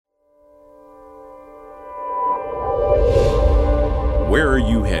Where are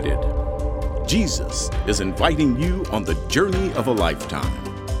you headed? Jesus is inviting you on the journey of a lifetime.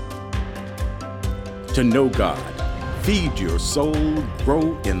 To know God, feed your soul,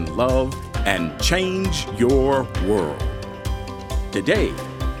 grow in love, and change your world. Today,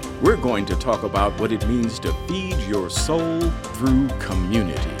 we're going to talk about what it means to feed your soul through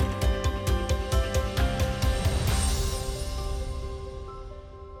community.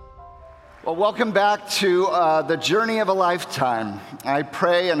 Well, welcome back to the journey of a lifetime. I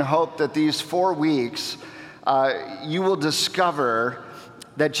pray and hope that these 4 weeks you will discover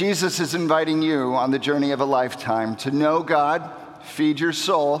that Jesus is inviting you on the journey of a lifetime to know God, feed your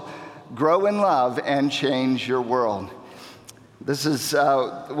soul, grow in love, and change your world. This is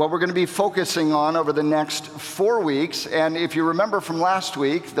what we're going to be focusing on over the next 4 weeks. And if you remember from last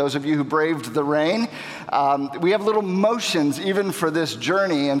week, those of you who braved the rain, we have little motions even for this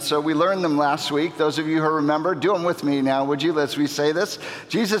journey. And so we learned them last week. Those of you who remember, do them with me now, would you? Let's say this.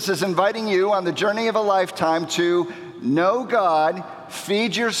 Jesus is inviting you on the journey of a lifetime to know God,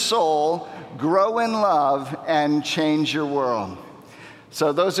 feed your soul, grow in love, and change your world.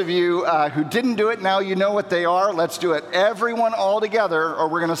 So those of you who didn't do it, now you know what they are. Let's do it. Everyone all together, or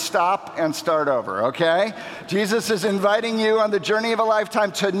we're going to stop and start over, okay? Jesus is inviting you on the journey of a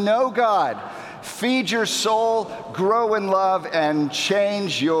lifetime to know God, feed your soul, grow in love, and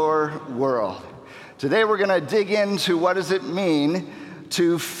change your world. Today we're going to dig into what does it mean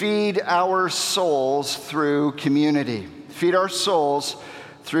to feed our souls through community. Feed our souls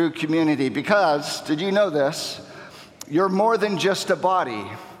through community. Because, did you know this? You're more than just a body,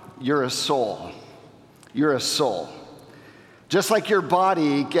 you're a soul. You're a soul. Just like your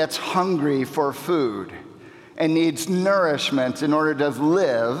body gets hungry for food and needs nourishment in order to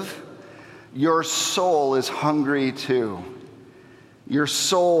live, your soul is hungry too. Your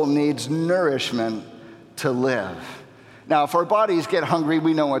soul needs nourishment to live. Now, if our bodies get hungry,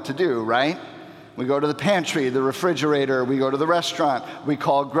 we know what to do, right? We go to the pantry, the refrigerator, we go to the restaurant, we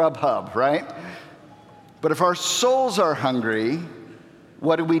call Grubhub, right? But if our souls are hungry,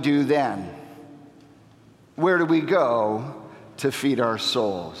 what do we do then? Where do we go to feed our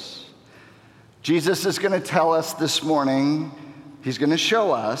souls? Jesus is going to tell us this morning, he's going to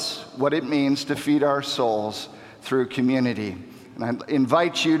show us what it means to feed our souls through community. And I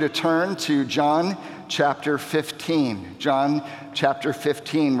invite you to turn to John chapter 15. John chapter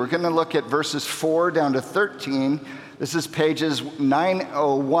 15. We're going to look at verses 4 down to 13. This is pages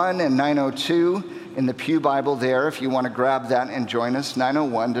 901 and 902 in the Pew Bible there, if you want to grab that and join us,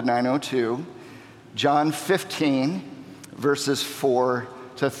 901 to 902. John 15, verses 4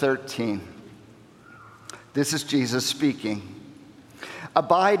 to 13. This is Jesus speaking.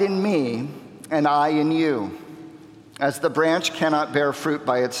 Abide in me, and I in you. As the branch cannot bear fruit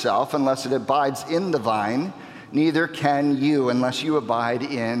by itself unless it abides in the vine, neither can you unless you abide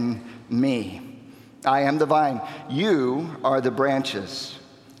in me. I am the vine, you are the branches.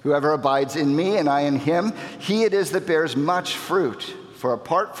 Whoever abides in me and I in him, he it is that bears much fruit. For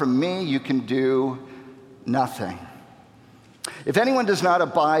apart from me, you can do nothing. If anyone does not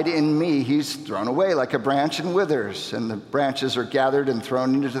abide in me, he's thrown away like a branch and withers, and the branches are gathered and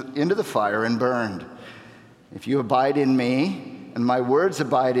thrown into the fire and burned. If you abide in me, and my words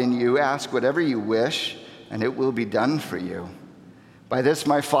abide in you, ask whatever you wish, and it will be done for you. By this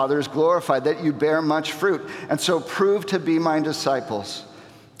my Father is glorified, that you bear much fruit, and so prove to be my disciples.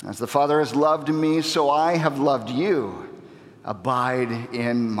 As the Father has loved me, so I have loved you. Abide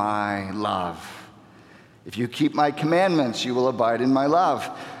in my love. If you keep my commandments, you will abide in my love,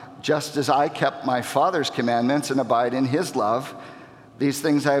 just as I kept my Father's commandments and abide in his love. These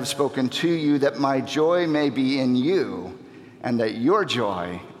things I have spoken to you, that my joy may be in you, and that your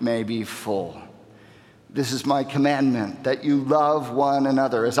joy may be full. This is my commandment, that you love one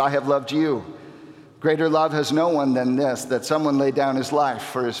another as I have loved you. Greater love has no one than this, that someone lay down his life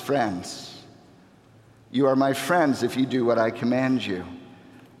for his friends. You are my friends if you do what I command you.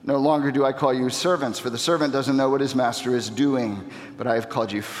 No longer do I call you servants, for the servant doesn't know what his master is doing, but I have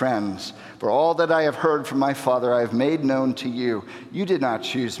called you friends. For all that I have heard from my Father I have made known to you. You did not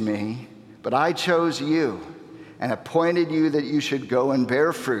choose me, but I chose you and appointed you that you should go and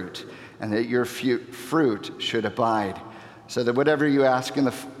bear fruit, and that your fruit should abide, so that whatever you ask in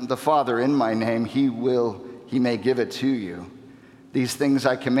the Father in my name, he may give it to you. These things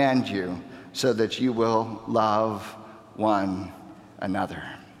I command you, so that you will love one another.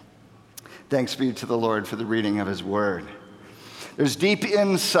 Thanks be to the Lord for the reading of his word. There's deep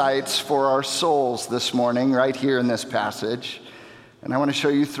insights for our souls this morning, right here in this passage. And I want to show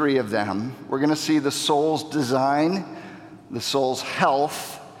you 3 of them. We're going to see the soul's design, the soul's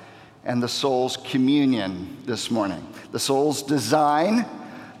health, and the soul's communion this morning. The soul's design,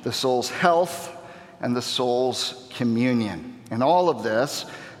 the soul's health, and the soul's communion. In all of this,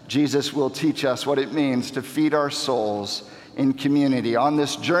 Jesus will teach us what it means to feed our souls in community on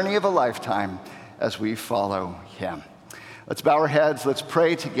this journey of a lifetime as we follow him. Let's bow our heads, let's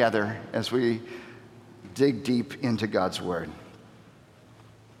pray together as we dig deep into God's word.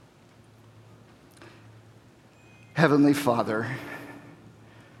 Heavenly Father,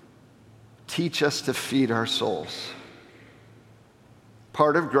 teach us to feed our souls.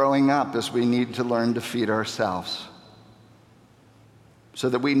 Part of growing up is we need to learn to feed ourselves so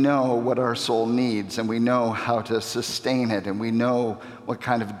that we know what our soul needs and we know how to sustain it and we know what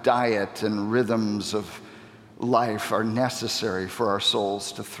kind of diet and rhythms of life are necessary for our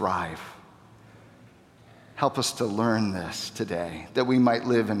souls to thrive. Help us to learn this today, that we might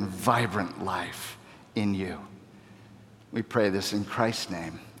live in vibrant life in you. We pray this in Christ's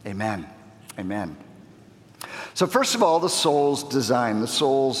name. Amen. Amen. So first of all, the soul's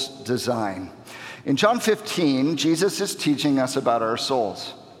design. In John 15, Jesus is teaching us about our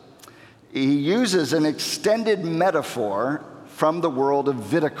souls. He uses an extended metaphor from the world of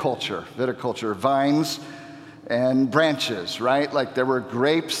viticulture. Viticulture, vines and branches, right? Like there were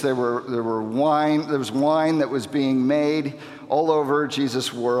grapes, there were wine, there was wine that was being made all over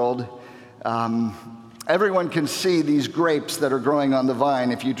Jesus' world. Everyone can see these grapes that are growing on the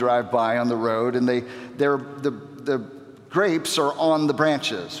vine if you drive by on the road, and the grapes are on the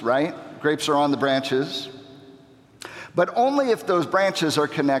branches, right? Grapes are on the branches, but only if those branches are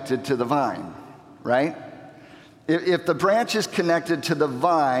connected to the vine, right? If the branch is connected to the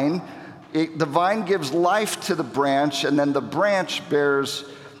vine gives life to the branch, and then the branch bears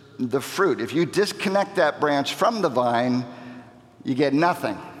the fruit. If you disconnect that branch from the vine, you get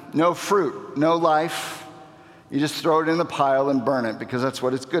nothing. No fruit, no life. You just throw it in the pile and burn it because that's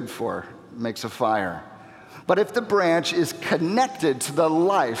what it's good for. It makes a fire. But if the branch is connected to the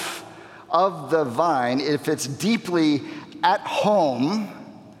life of the vine, if it's deeply at home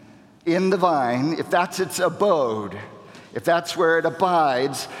in the vine, if that's its abode, if that's where it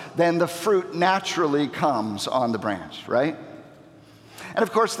abides, then the fruit naturally comes on the branch, right? And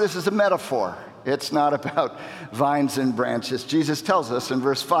of course, this is a metaphor. It's not about vines and branches. Jesus tells us in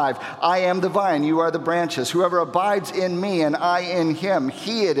verse 5, I am the vine, you are the branches. Whoever abides in me and I in him,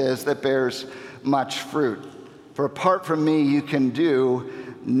 he it is that bears much fruit. For apart from me, you can do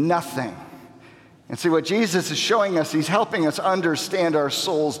nothing. And see what Jesus is showing us, he's helping us understand our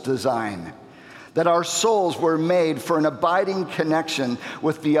soul's design. That our souls were made for an abiding connection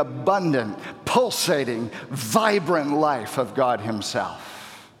with the abundant, pulsating, vibrant life of God himself.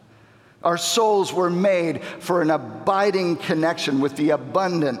 Our souls were made for an abiding connection with the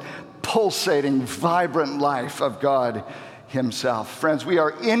abundant, pulsating, vibrant life of God himself. Friends, we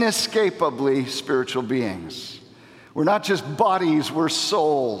are inescapably spiritual beings. We're not just bodies, we're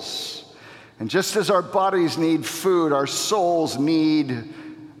souls. And just as our bodies need food, our souls need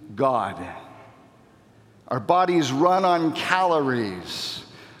God. Our bodies run on calories.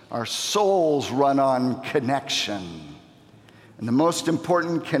 Our souls run on connection. And the most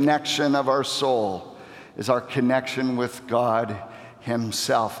important connection of our soul is our connection with God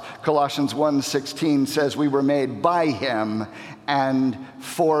himself. Colossians 1:16 says we were made by him and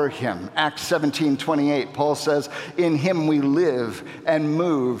for him. Acts 17:28, Paul says, in him we live and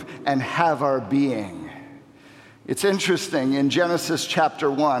move and have our being. It's interesting, in Genesis chapter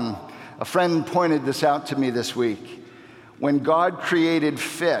 1, a friend pointed this out to me this week. When God created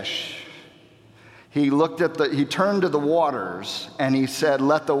fish, he turned to the waters and he said,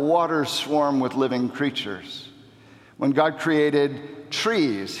 let the waters swarm with living creatures. When God created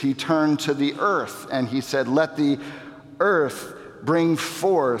trees, he turned to the earth and he said, let the earth bring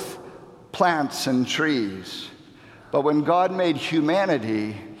forth plants and trees. But when God made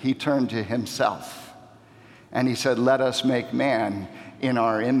humanity, he turned to himself and he said, let us make man in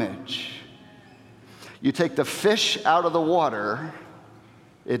our image. You take the fish out of the water,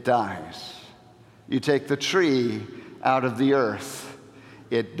 it dies. You take the tree out of the earth,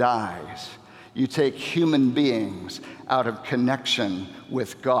 it dies. You take human beings out of connection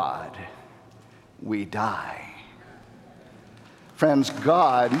with God, we die. Friends,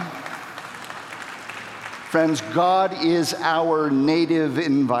 God is our native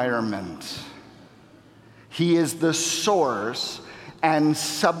environment. He is the source and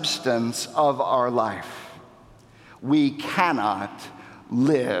substance of our life. We cannot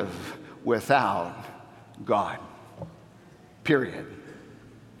live without God. Period.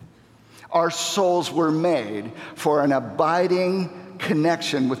 Our souls were made for an abiding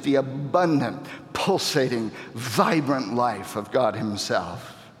connection with the abundant, pulsating, vibrant life of God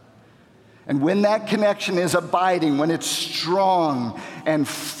himself. And when that connection is abiding, when it's strong and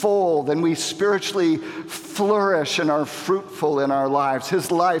full, then we spiritually flourish and are fruitful in our lives. His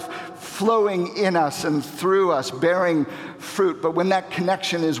life flowing in us and through us, bearing fruit. But when that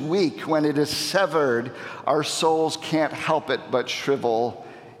connection is weak, when it is severed, our souls can't help it but shrivel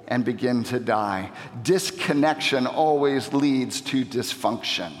and begin to die. Disconnection always leads to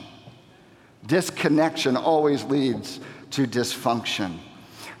dysfunction. Disconnection always leads to dysfunction.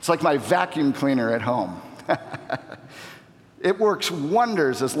 It's like my vacuum cleaner at home. It works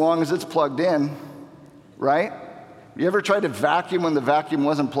wonders as long as it's plugged in, right? You ever tried to vacuum when the vacuum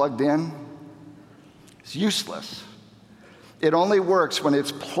wasn't plugged in? It's useless. It only works when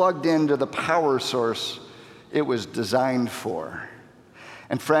it's plugged into the power source it was designed for.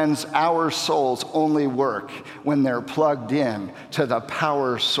 And friends, our souls only work when they're plugged in to the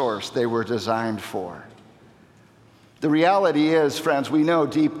power source they were designed for. The reality is, friends, we know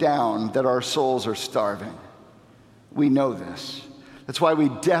deep down that our souls are starving. We know this. That's why we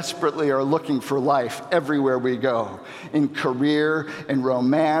desperately are looking for life everywhere we go, in career, in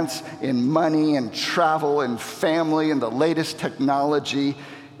romance, in money, in travel, in family, in the latest technology.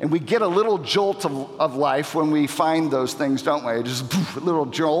 And we get a little jolt of life when we find those things, don't we? Just a little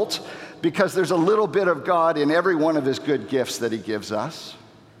jolt, because there's a little bit of God in every one of his good gifts that he gives us.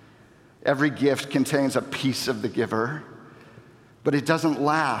 Every gift contains a piece of the giver, but it doesn't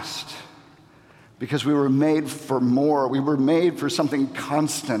last because we were made for more. We were made for something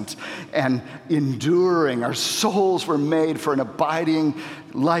constant and enduring. Our souls were made for an abiding,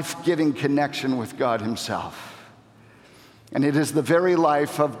 life-giving connection with God himself. And it is the very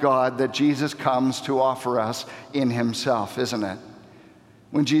life of God that Jesus comes to offer us in himself, isn't it?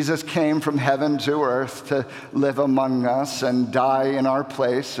 When Jesus came from heaven to earth to live among us and die in our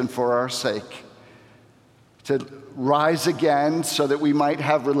place and for our sake, to rise again so that we might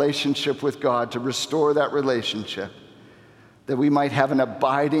have relationship with God, to restore that relationship, that we might have an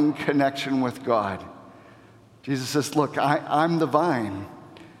abiding connection with God. Jesus says, look, I'm the vine.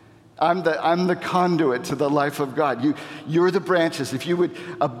 I'm the conduit to the life of God. You're the branches. If you would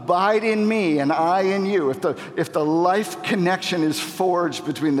abide in me and I in you, if the life connection is forged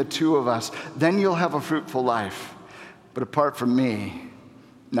between the two of us, then you'll have a fruitful life. But apart from me,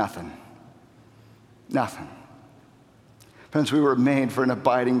 nothing. Nothing. Friends, we were made for an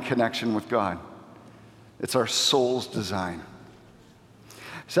abiding connection with God. It's our soul's design.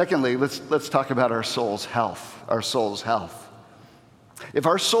 Secondly, let's talk about our soul's health. Our soul's health. If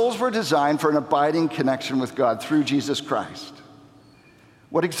our souls were designed for an abiding connection with God through Jesus Christ,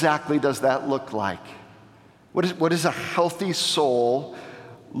 what exactly does that look like? What does a healthy soul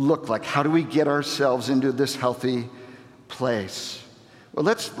look like? How do we get ourselves into this healthy place? Well,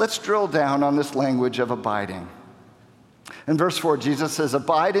 let's drill down on this language of abiding. In verse 4, Jesus says,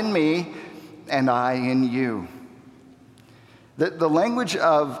 abide in me and I in you. The language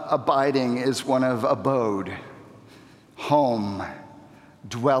of abiding is one of abode, home,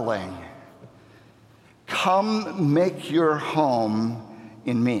 dwelling. Come make your home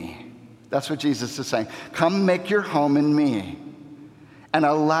in me. That's what Jesus is saying. Come make your home in me and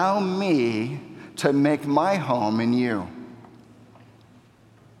allow me to make my home in you.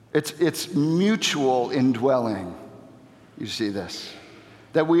 It's mutual indwelling. You see this?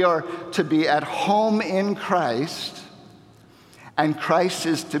 That we are to be at home in Christ and Christ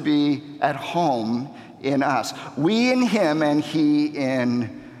is to be at home in us. We in him and he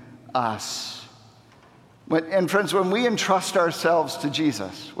in us. And friends, when we entrust ourselves to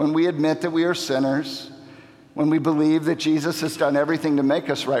Jesus, when we admit that we are sinners, when we believe that Jesus has done everything to make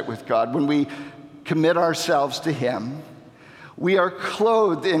us right with God, when we commit ourselves to him, we are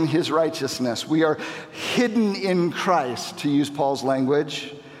clothed in his righteousness. We are hidden in Christ, to use Paul's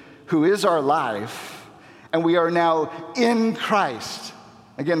language, who is our life, and we are now in Christ.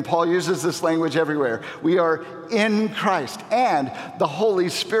 Again, Paul uses this language everywhere. We are in Christ, and the Holy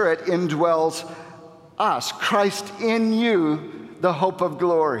Spirit indwells us. Christ in you, the hope of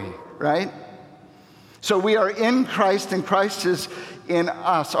glory, right? So we are in Christ, and Christ is in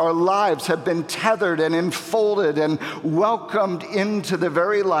us. Our lives have been tethered and enfolded and welcomed into the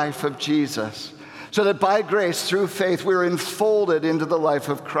very life of Jesus, so that by grace, through faith, we're enfolded into the life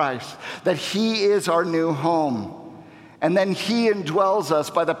of Christ, that he is our new home. And then he indwells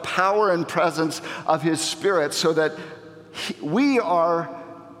us by the power and presence of his Spirit so that we are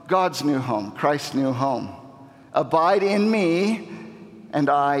God's new home, Christ's new home. Abide in me and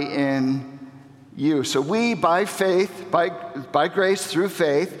I in you. So we, by faith, by grace through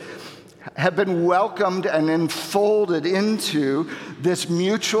faith, have been welcomed and enfolded into this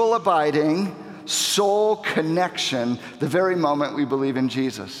mutual abiding soul connection the very moment we believe in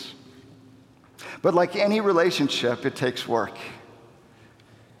Jesus. But like any relationship, it takes work.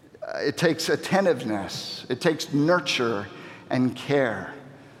 It takes attentiveness. It takes nurture and care.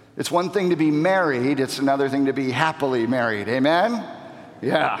 It's one thing to be married. It's another thing to be happily married. Amen?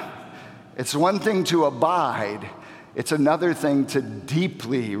 Yeah. It's one thing to abide. It's another thing to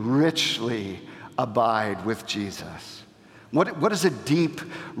deeply, richly abide with Jesus. What does a deep,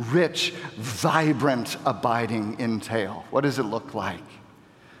 rich, vibrant abiding entail? What does it look like?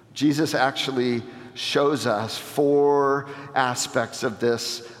 Jesus actually shows us 4 aspects of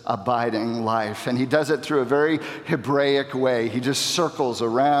this abiding life. And he does it through a very Hebraic way. He just circles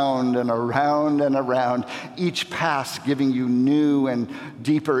around and around and around, each pass giving you new and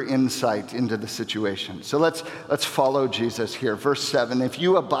deeper insight into the situation. So let's follow Jesus here. Verse 7, if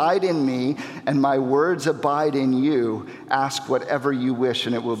you abide in me and my words abide in you, ask whatever you wish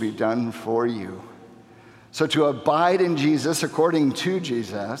and it will be done for you. So to abide in Jesus, according to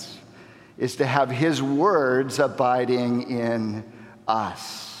Jesus, is to have his words abiding in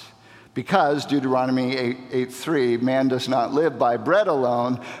us. Because Deuteronomy 8:3, man does not live by bread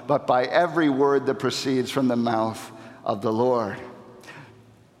alone, but by every word that proceeds from the mouth of the Lord.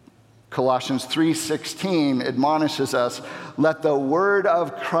 Colossians 3:16 admonishes us, let the word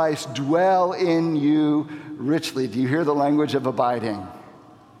of Christ dwell in you richly. Do you hear the language of abiding?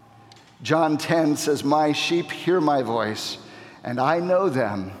 John 10 says, my sheep hear my voice, and I know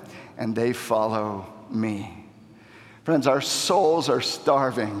them, and they follow me. Friends, our souls are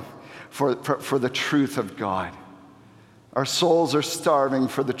starving for the truth of God. Our souls are starving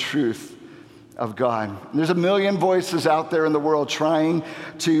for the truth of God. There's a million voices out there in the world trying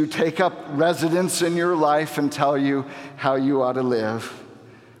to take up residence in your life and tell you how you ought to live.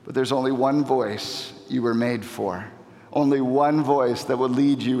 But there's only one voice you were made for. Only one voice that will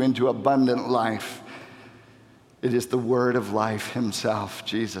lead you into abundant life. It is the word of life himself,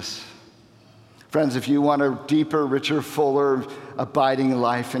 Jesus. Friends, if you want a deeper, richer, fuller, abiding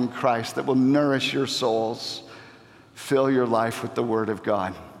life in Christ that will nourish your souls, fill your life with the Word of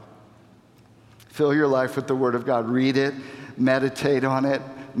God. Fill your life with the Word of God. Read it, meditate on it,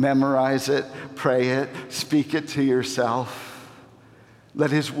 memorize it, pray it, speak it to yourself.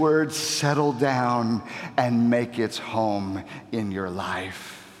 Let His Word settle down and make its home in your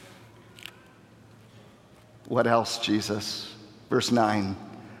life. What else, Jesus? Verse 9.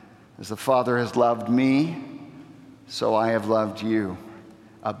 As the Father has loved me, so I have loved you.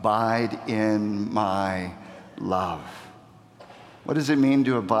 Abide in my love. What does it mean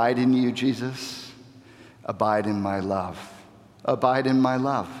to abide in you, Jesus? Abide in my love. Abide in my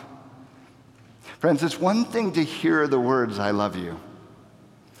love. Friends, it's one thing to hear the words, I love you.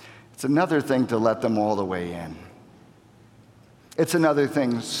 It's another thing to let them all the way in. It's another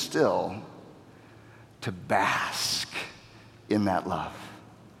thing still to bask in that love.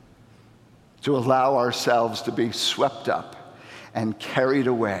 To allow ourselves to be swept up and carried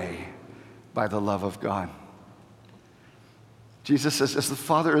away by the love of God. Jesus says, as the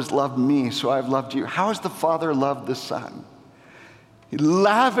Father has loved me, so I've loved you. How has the Father loved the Son? He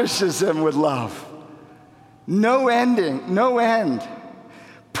lavishes him with love. No ending, no end.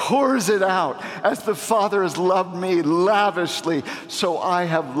 Pours it out. As the Father has loved me lavishly, so I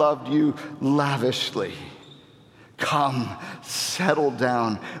have loved you lavishly. Come, settle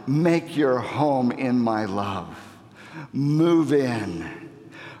down, make your home in my love. Move in,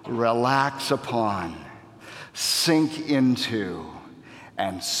 relax upon, sink into,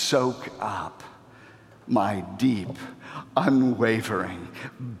 and soak up my deep, unwavering,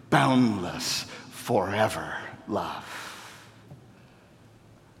 boundless, forever love.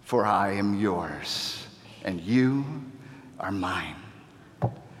 For I am yours, and you are mine.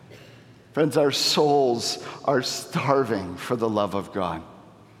 Friends, our souls are starving for the love of God.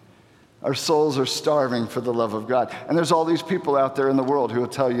 Our souls are starving for the love of God. And there's all these people out there in the world who will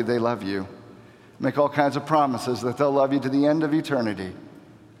tell you they love you, make all kinds of promises that they'll love you to the end of eternity.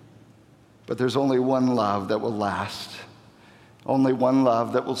 But there's only one love that will last, only one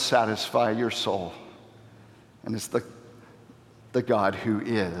love that will satisfy your soul. And it's the God who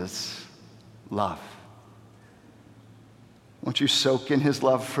is love. Won't you soak in his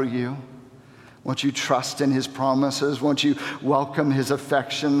love for you? Won't you trust in his promises? Won't you welcome his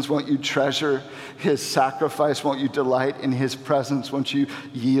affections? Won't you treasure his sacrifice? Won't you delight in his presence? Won't you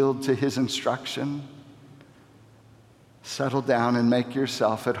yield to his instruction? Settle down and make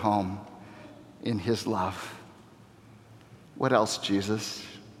yourself at home in his love. What else, Jesus?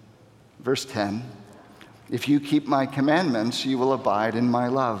 Verse 10, if you keep my commandments, you will abide in my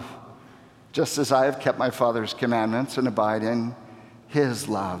love, just as I have kept my Father's commandments and abide in his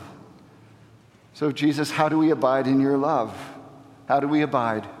love. So, Jesus, how do we abide in your love? How do we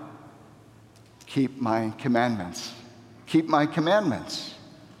abide? keep my commandments. Keep my commandments.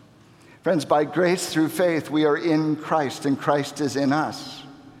 Friends, by grace through faith, we are in Christ, and Christ is in us.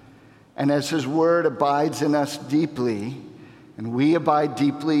 And as his word abides in us deeply, and we abide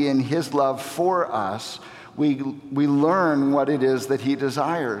deeply in his love for us, we learn what it is that he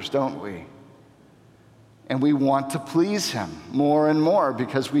desires, don't we? And we want to please him more and more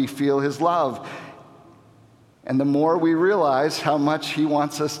because we feel his love. And the more we realize how much he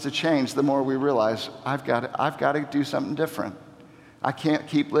wants us to change, the more we realize, I've got to do something different. I can't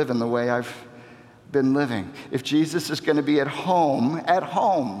keep living the way I've been living. If Jesus is going to be at home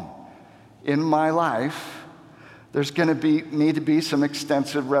in my life, there's going to need to be some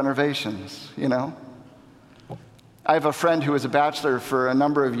extensive renovations, you know? I have a friend who was a bachelor for a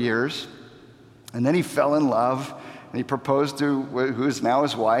number of years, and then he fell in love, and he proposed to who is now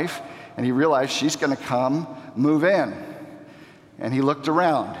his wife, and he realized she's going to come move in. And he looked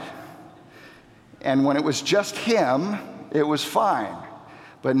around. And when it was just him, it was fine.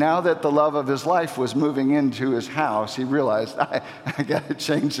 But now that the love of his life was moving into his house, he realized, I got to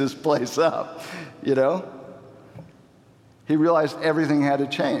change this place up, you know? He realized everything had to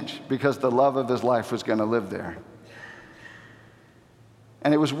change because the love of his life was going to live there.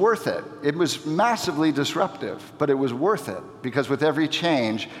 And it was worth it. It was massively disruptive, but it was worth it because with every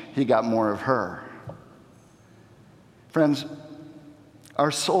change, he got more of her. Friends, our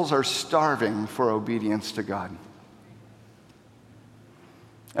souls are starving for obedience to God.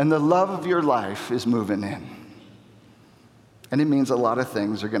 And the love of your life is moving in. And it means a lot of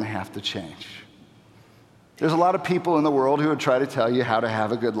things are going to have to change. There's a lot of people in the world who would try to tell you how to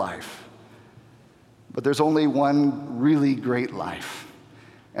have a good life. But there's only one really great life.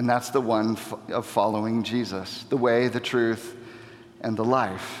 And that's the one of following Jesus, the way, the truth, and the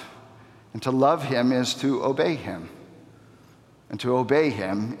life. And to love him is to obey him. And to obey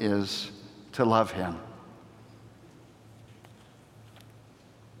him is to love him.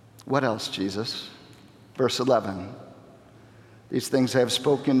 What else, Jesus? Verse 11. These things I have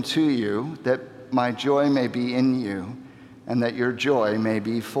spoken to you, that my joy may be in you, and that your joy may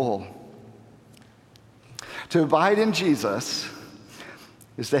be full. To abide in Jesus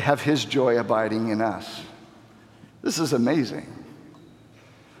is to have his joy abiding in us. This is amazing.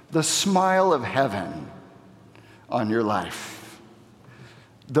 The smile of heaven on your life.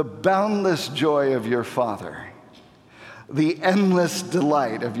 The boundless joy of your Father. The endless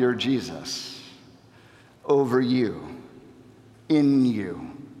delight of your Jesus over you, in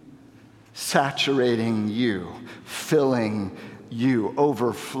you, saturating you, filling you,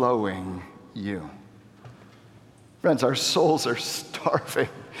 overflowing you. Friends, our souls are starving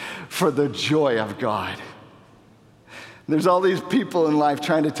for the joy of God. There's all these people in life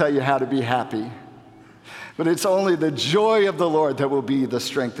trying to tell you how to be happy, but it's only the joy of the Lord that will be the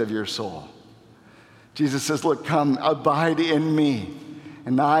strength of your soul. Jesus says, look, come, abide in me,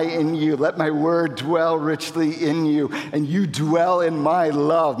 and I in you. Let my word dwell richly in you, and you dwell in my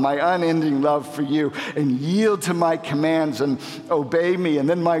love, my unending love for you, and yield to my commands and obey me, and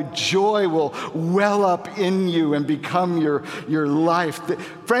then my joy will well up in you and become your life.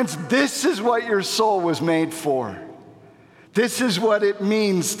 Friends, this is what your soul was made for. This is what it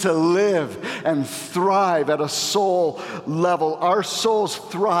means to live and thrive at a soul level. Our souls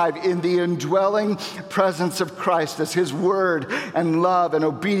thrive in the indwelling presence of Christ as his word and love and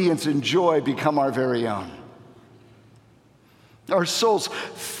obedience and joy become our very own. Our souls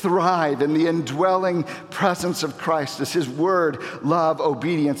thrive in the indwelling presence of Christ as his word, love,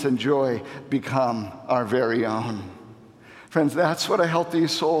 obedience, and joy become our very own. Friends, that's what a healthy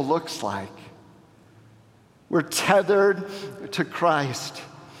soul looks like. We're tethered to Christ,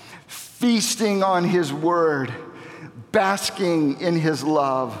 feasting on his word, basking in his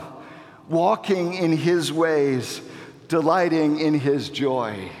love, walking in his ways, delighting in his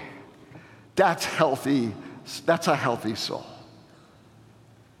joy. That's healthy. That's a healthy soul.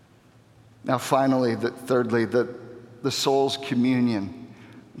 Now, finally, thirdly, the soul's communion.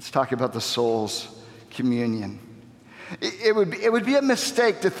 Let's talk about the soul's communion. It would be a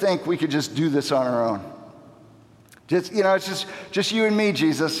mistake to think we could just do this on our own. It's just you and me,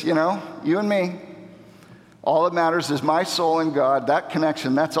 Jesus, you and me. All that matters is my soul and God. That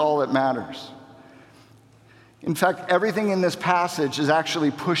connection, that's all that matters. In fact, everything in this passage is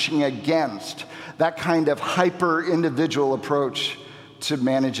actually pushing against that kind of hyper-individual approach to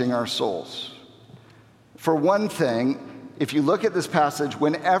managing our souls. For one thing, if you look at this passage,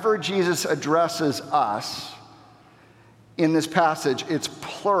 whenever Jesus addresses us in this passage, it's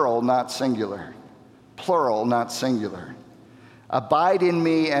plural, not singular. Plural, not singular. Abide in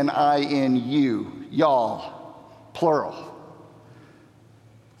me and I in you. Y'all. Plural.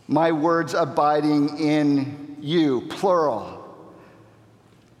 My words abiding in you, plural.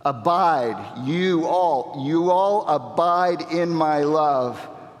 Abide, you all abide in my love.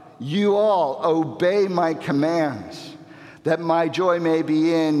 You all obey my commands, that my joy may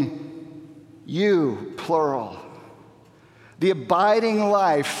be in you, plural. The abiding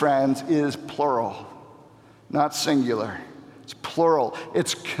life, friends, is plural, not singular. It's plural,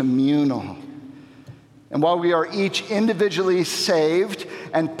 it's communal. And while we are each individually saved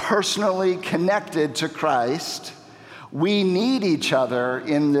and personally connected to Christ, we need each other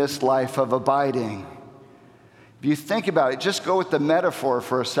in this life of abiding. If you think about it, just go with the metaphor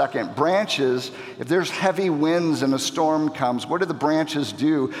for a second. Branches, if there's heavy winds and a storm comes, what do the branches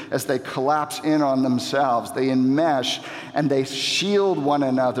do as they collapse in on themselves? They enmesh and they shield one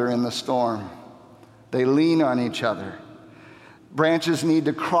another in the storm. They lean on each other. Branches need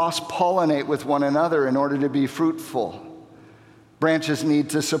to cross-pollinate with one another in order to be fruitful. Branches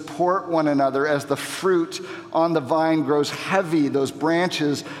need to support one another as the fruit on the vine grows heavy. Those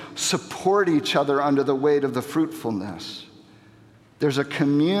branches support each other under the weight of the fruitfulness. There's a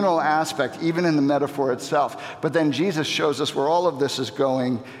communal aspect, even in the metaphor itself. But then Jesus shows us where all of this is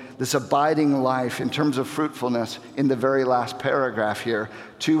going, this abiding life in terms of fruitfulness, in the very last paragraph here.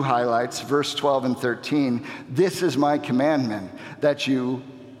 2 highlights, verse 12 and 13. This is my commandment, that you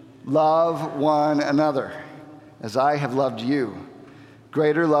love one another as I have loved you.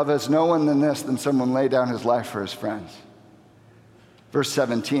 Greater love has no one than this, than someone lay down his life for his friends. Verse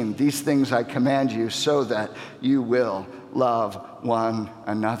 17, these things I command you so that you will love one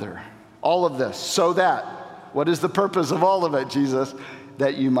another. All of this, so that, what is the purpose of all of it, Jesus?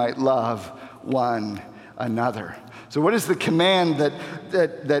 That you might love one another. So what is the command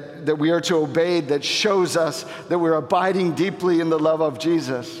that we are to obey that shows us that we're abiding deeply in the love of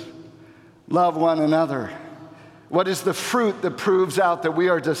Jesus? Love one another. What is the fruit that proves out that we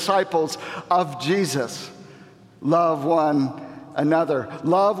are disciples of Jesus? Love one another.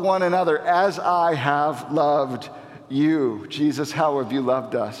 Love one another as I have loved you. Jesus, how have you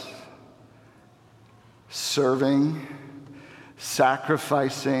loved us? Serving,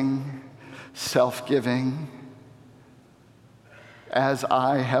 sacrificing, self-giving, as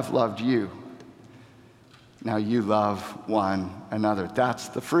I have loved you. Now you love one another. That's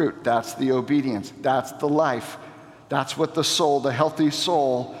the fruit. That's the obedience. That's the life. That's what the soul, the healthy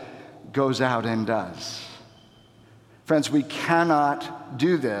soul, goes out and does. Friends, we cannot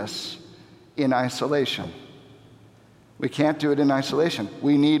do this in isolation. We can't do it in isolation.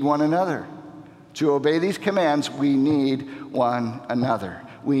 We need one another. To obey these commands, we need one another.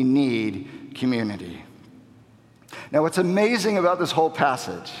 We need community. Now, what's amazing about this whole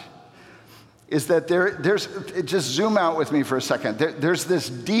passage is that there's just zoom out with me for a second. There's this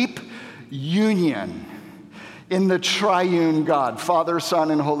deep union in the triune God, Father,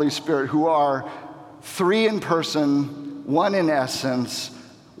 Son, and Holy Spirit, who are three in person, one in essence,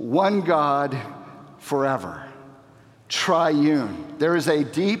 one God forever. Triune. There is a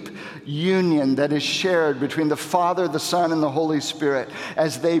deep union that is shared between the Father, the Son, and the Holy Spirit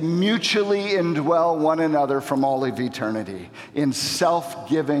as they mutually indwell one another from all of eternity in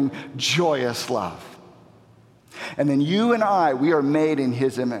self-giving, joyous love. And then you and I, we are made in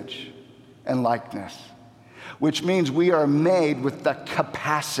His image and likeness, which means we are made with the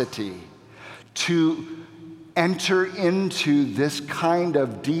capacity to enter into this kind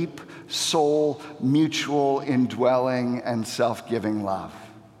of deep soul, mutual indwelling and self-giving love.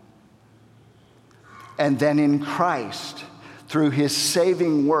 And then in Christ, through His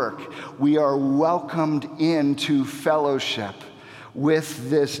saving work, we are welcomed into fellowship with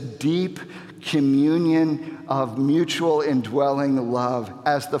this deep communion of mutual indwelling love.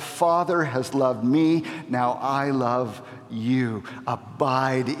 As the Father has loved me, now I love you.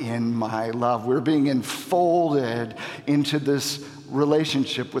 Abide in my love. We're being enfolded into this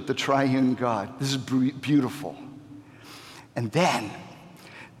relationship with the triune God. This is beautiful. And then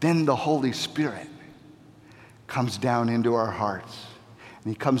the Holy Spirit comes down into our hearts.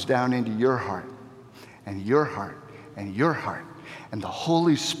 And He comes down into your heart, and your heart, and your heart. And the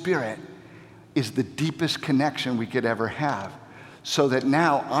Holy Spirit is the deepest connection we could ever have. So that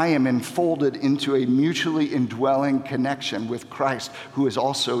now I am enfolded into a mutually indwelling connection with Christ, who is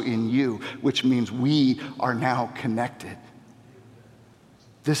also in you, which means we are now connected.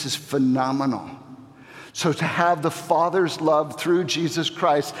 This is phenomenal. So to have the Father's love through Jesus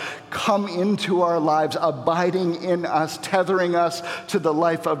Christ come into our lives, abiding in us, tethering us to the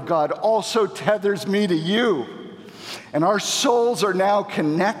life of God, also tethers me to you. And our souls are now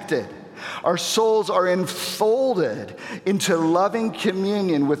connected. Our souls are enfolded into loving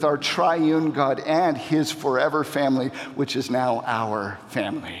communion with our triune God and his forever family, which is now our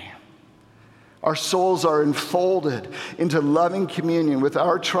family. Our souls are enfolded into loving communion with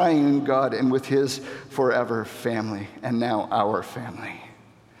our triune God and with his forever family, and now our family.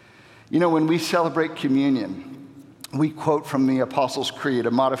 You know, when we celebrate communion, we quote from the Apostles' Creed,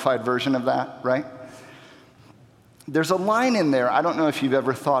 a modified version of that, right? There's a line in there I don't know if you've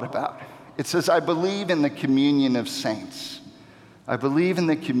ever thought about. It says, I believe in the communion of saints. I believe in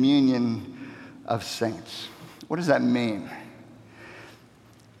the communion of saints. What does that mean?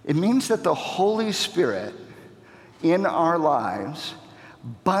 It means that the Holy Spirit in our lives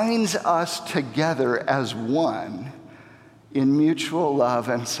binds us together as one in mutual love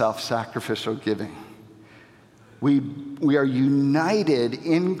and self-sacrificial giving. We are united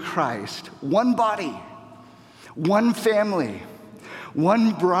in Christ, one body, one family,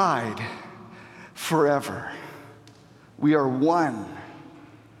 one bride, forever. We are one,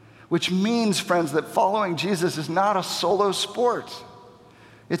 which means, friends, that following Jesus is not a solo sport.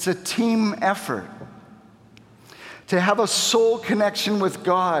 It's a team effort. To have a soul connection with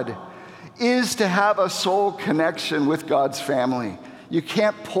God is to have a soul connection with God's family. You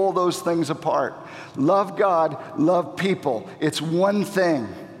can't pull those things apart. Love God, love people. It's one thing.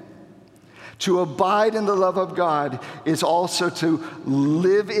 To abide in the love of God is also to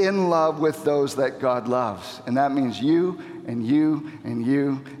live in love with those that God loves. And that means you and you and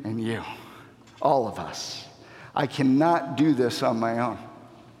you and you. All of us. I cannot do this on my own.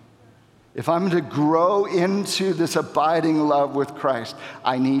 If I'm to grow into this abiding love with Christ,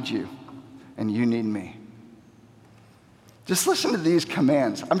 I need you, and you need me. Just listen to these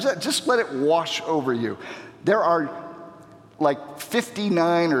commands. Just let it wash over you. There are like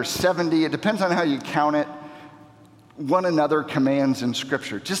 59 or 70, it depends on how you count it, one another commands in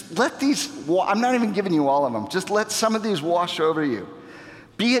Scripture. Just let these, I'm not even giving you all of them, just let some of these wash over you.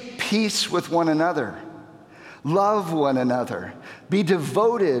 Be at peace with one another. Love one another. Be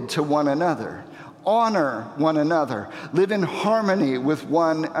devoted to one another. Honor one another. Live in harmony with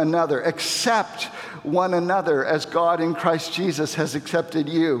one another. Accept one another as God in Christ Jesus has accepted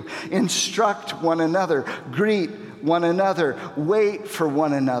you. Instruct one another. Greet one another. Wait for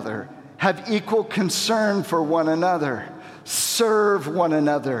one another. Have equal concern for one another. Serve one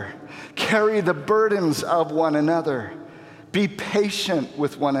another. Carry the burdens of one another. Be patient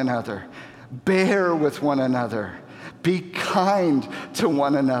with one another. Bear with one another. Be kind to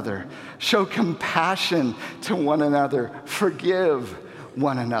one another. Show compassion to one another. Forgive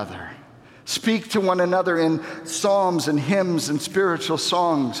one another. Speak to one another in psalms and hymns and spiritual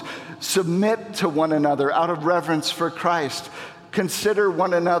songs. Submit to one another out of reverence for Christ. Consider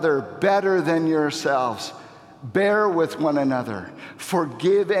one another better than yourselves. Bear with one another.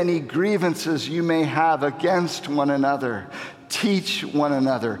 Forgive any grievances you may have against one another. Teach one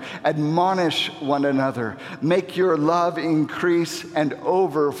another, admonish one another, make your love increase and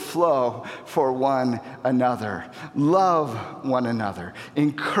overflow for one another. Love one another,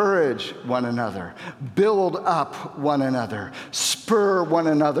 encourage one another, build up one another, spur one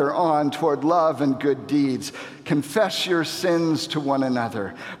another on toward love and good deeds. Confess your sins to one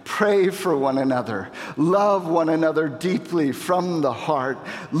another. Pray for one another. Love one another deeply from the heart.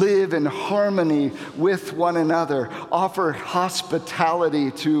 Live in harmony with one another. Offer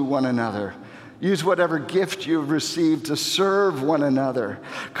hospitality to one another. Use whatever gift you've received to serve one another.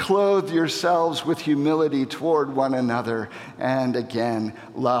 Clothe yourselves with humility toward one another. And again,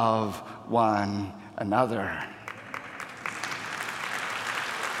 love one another.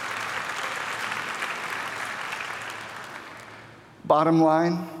 Bottom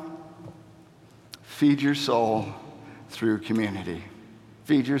line, feed your soul through community.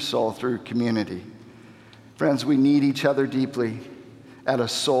 Feed your soul through community. Friends, we need each other deeply at a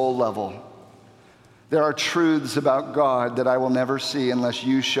soul level. There are truths about God that I will never see unless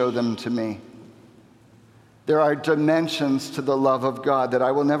you show them to me. There are dimensions to the love of God that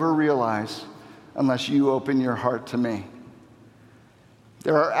I will never realize unless you open your heart to me.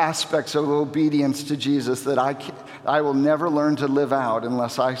 There are aspects of obedience to Jesus that I will never learn to live out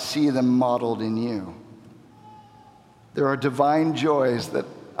unless I see them modeled in you. There are divine joys that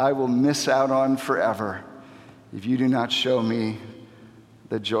I will miss out on forever if you do not show me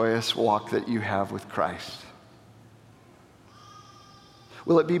the joyous walk that you have with Christ.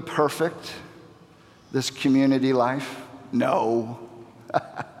 Will it be perfect, this community life? No.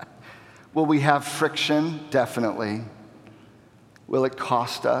 Will we have friction? Definitely. Will it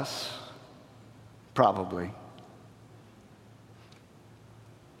cost us? Probably.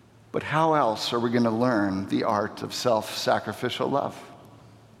 But how else are we going to learn the art of self-sacrificial love?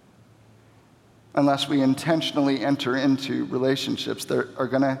 unless we intentionally enter into relationships that are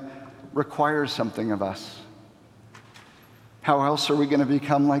going to require something of us. How else are we going to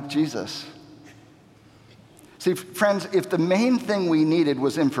become like Jesus? See, friends, if the main thing we needed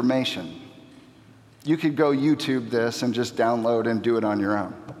was information, you could go YouTube this and just download and do it on your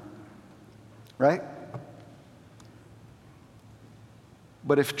own, right?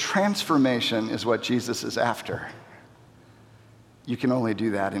 But if transformation is what Jesus is after, you can only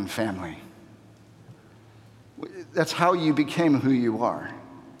do that in family. That's how you became who you are.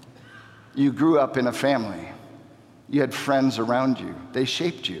 You grew up in a family. You had friends around you. They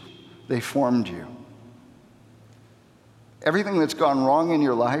shaped you. They formed you. Everything that's gone wrong in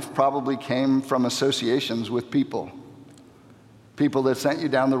your life probably came from associations with people that sent you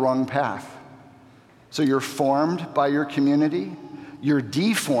down the wrong path. So you're formed by your community. You're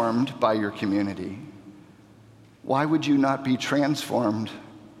deformed by your community. Why would you not be transformed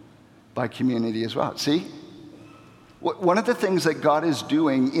by community as well? See? One of the things that God is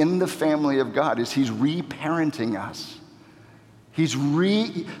doing in the family of God is he's reparenting us.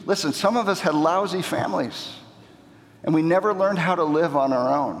 Listen, some of us had lousy families, and we never learned how to live on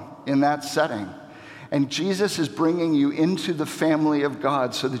our own in that setting. And Jesus is bringing you into the family of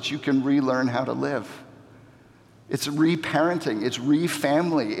God so that you can relearn how to live. It's reparenting, it's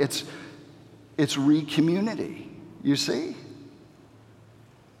re-family, it's re-community, you see?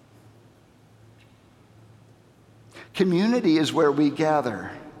 Community is where we gather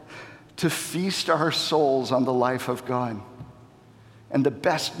to feast our souls on the life of God. And the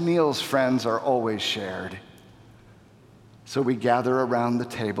best meals, friends, are always shared. So we gather around the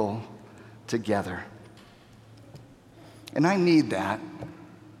table together. And I need that.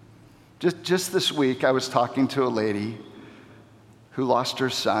 Just this week, I was talking to a lady who lost her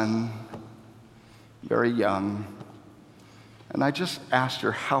son, very young. And I just asked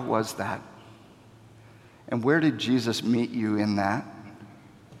her, how was that? And where did Jesus meet you in that?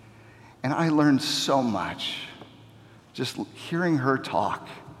 And I learned so much just hearing her talk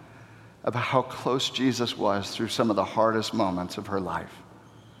about how close Jesus was through some of the hardest moments of her life.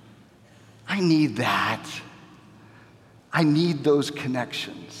 I need that. I need those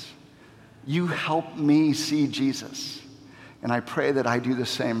connections. You help me see Jesus. And I pray that I do the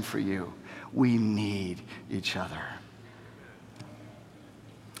same for you. We need each other.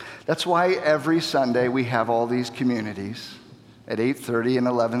 That's why every Sunday we have all these communities at 8:30 and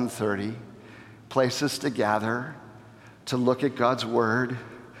 11:30, places to gather, to look at God's word,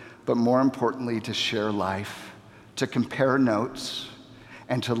 but more importantly, to share life, to compare notes,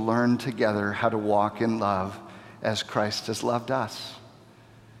 and to learn together how to walk in love as Christ has loved us.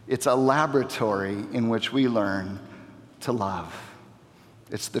 It's a laboratory in which we learn to love.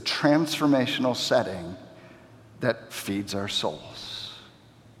 It's the transformational setting that feeds our souls.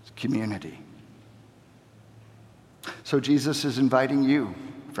 Community. So Jesus is inviting you,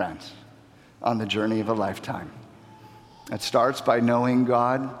 friends, on the journey of a lifetime. It starts by knowing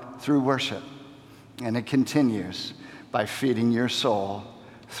God through worship, and it continues by feeding your soul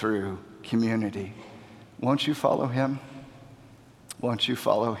through community. Won't you follow him? Won't you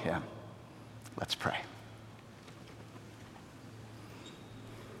follow him? Let's pray.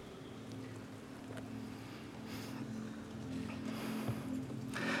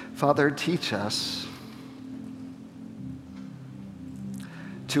 Father, teach us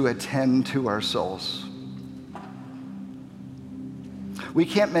to attend to our souls. We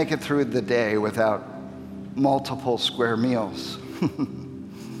can't make it through the day without multiple square meals.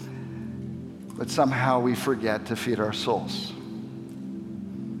 But somehow we forget to feed our souls.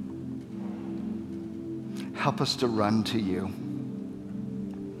 Help us to run to you.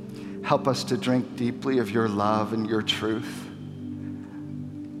 Help us to drink deeply of your love and your truth.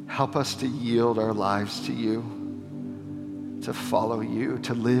 Help us to yield our lives to you, to follow you,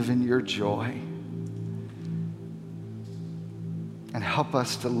 to live in your joy. And help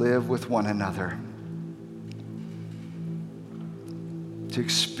us to live with one another, to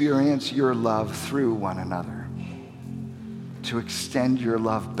experience your love through one another, to extend your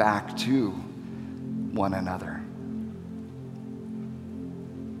love back to one another.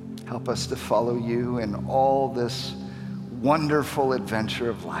 Help us to follow you in all this wonderful adventure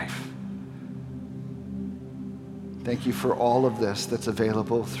of life. Thank you for all of this that's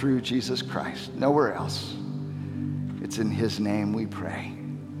available through Jesus Christ. Nowhere else. It's in his name we pray.